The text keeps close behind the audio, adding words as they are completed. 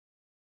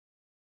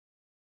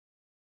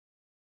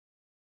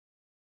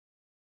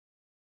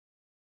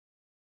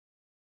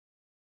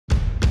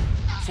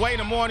Sway in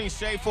the morning,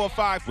 Shade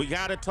 4-5. We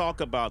got to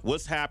talk about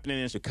what's happening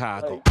in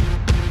Chicago.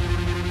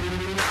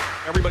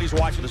 Everybody's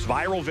watching this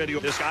viral video.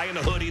 This guy in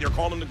the hoodie, they're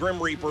calling him the Grim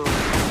Reaper.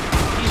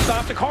 He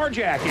stopped a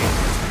carjacking.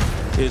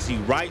 Is he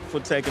right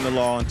for taking the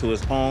law into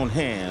his own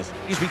hands?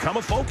 He's become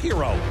a folk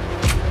hero.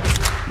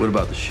 What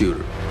about the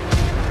shooter?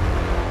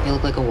 You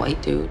look like a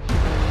white dude.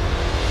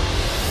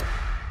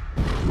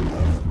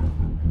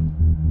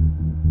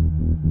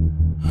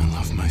 I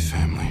love my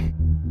family.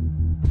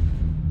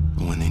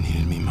 But when they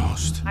needed me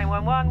most...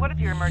 911, what is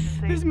your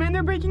emergency? There's men,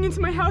 they're breaking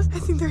into my house. I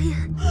think they're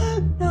here.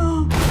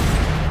 No.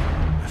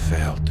 I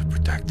failed to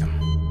protect them.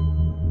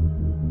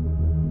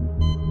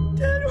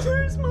 Dad,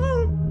 where's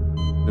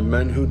Mom? The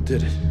men who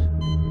did it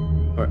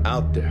are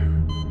out there.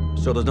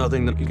 So there's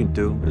nothing that you can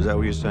do? Is that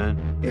what you're saying?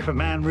 If a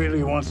man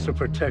really wants to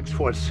protect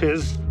what's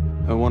his,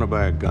 I want to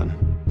buy a gun.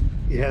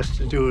 he has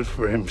to do it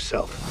for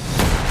himself.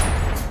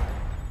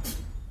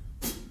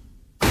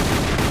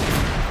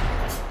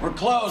 We're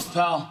closed,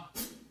 pal.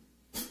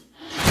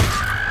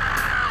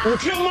 You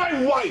killed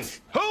my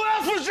wife! Who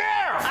else was there?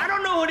 I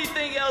don't know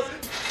anything else.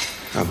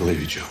 I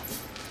believe you, Joe.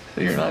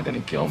 So you're not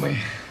gonna kill me?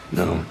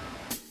 No.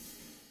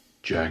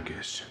 Jack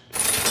is.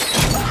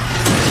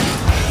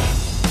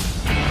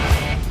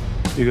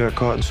 You got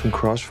caught in some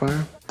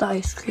crossfire? The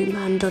ice cream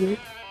man done it.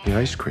 The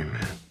ice cream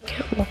man.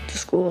 Can't walk to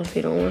school if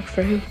you don't work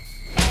for him.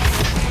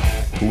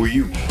 Who are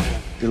you?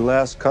 Your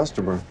last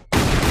customer.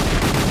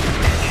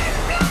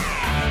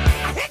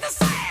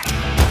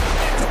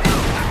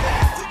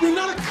 You're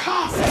not a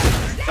cop!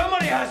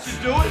 Somebody has to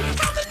do it.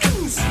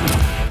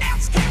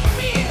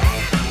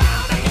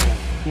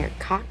 You're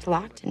cocked,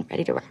 locked, and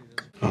ready to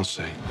rock. I'll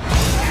say.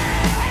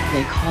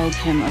 They called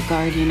him a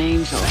guardian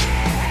angel.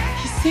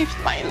 He saved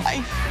my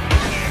life.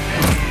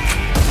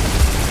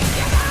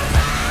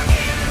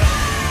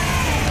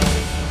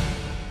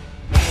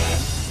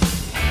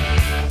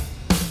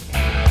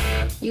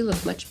 You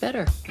look much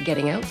better.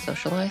 Getting out,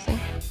 socializing.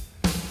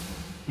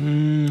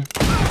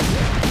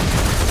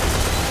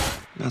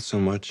 Not so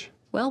much.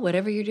 Well,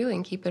 whatever you're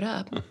doing, keep it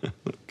up.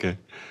 Okay,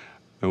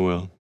 I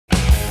will.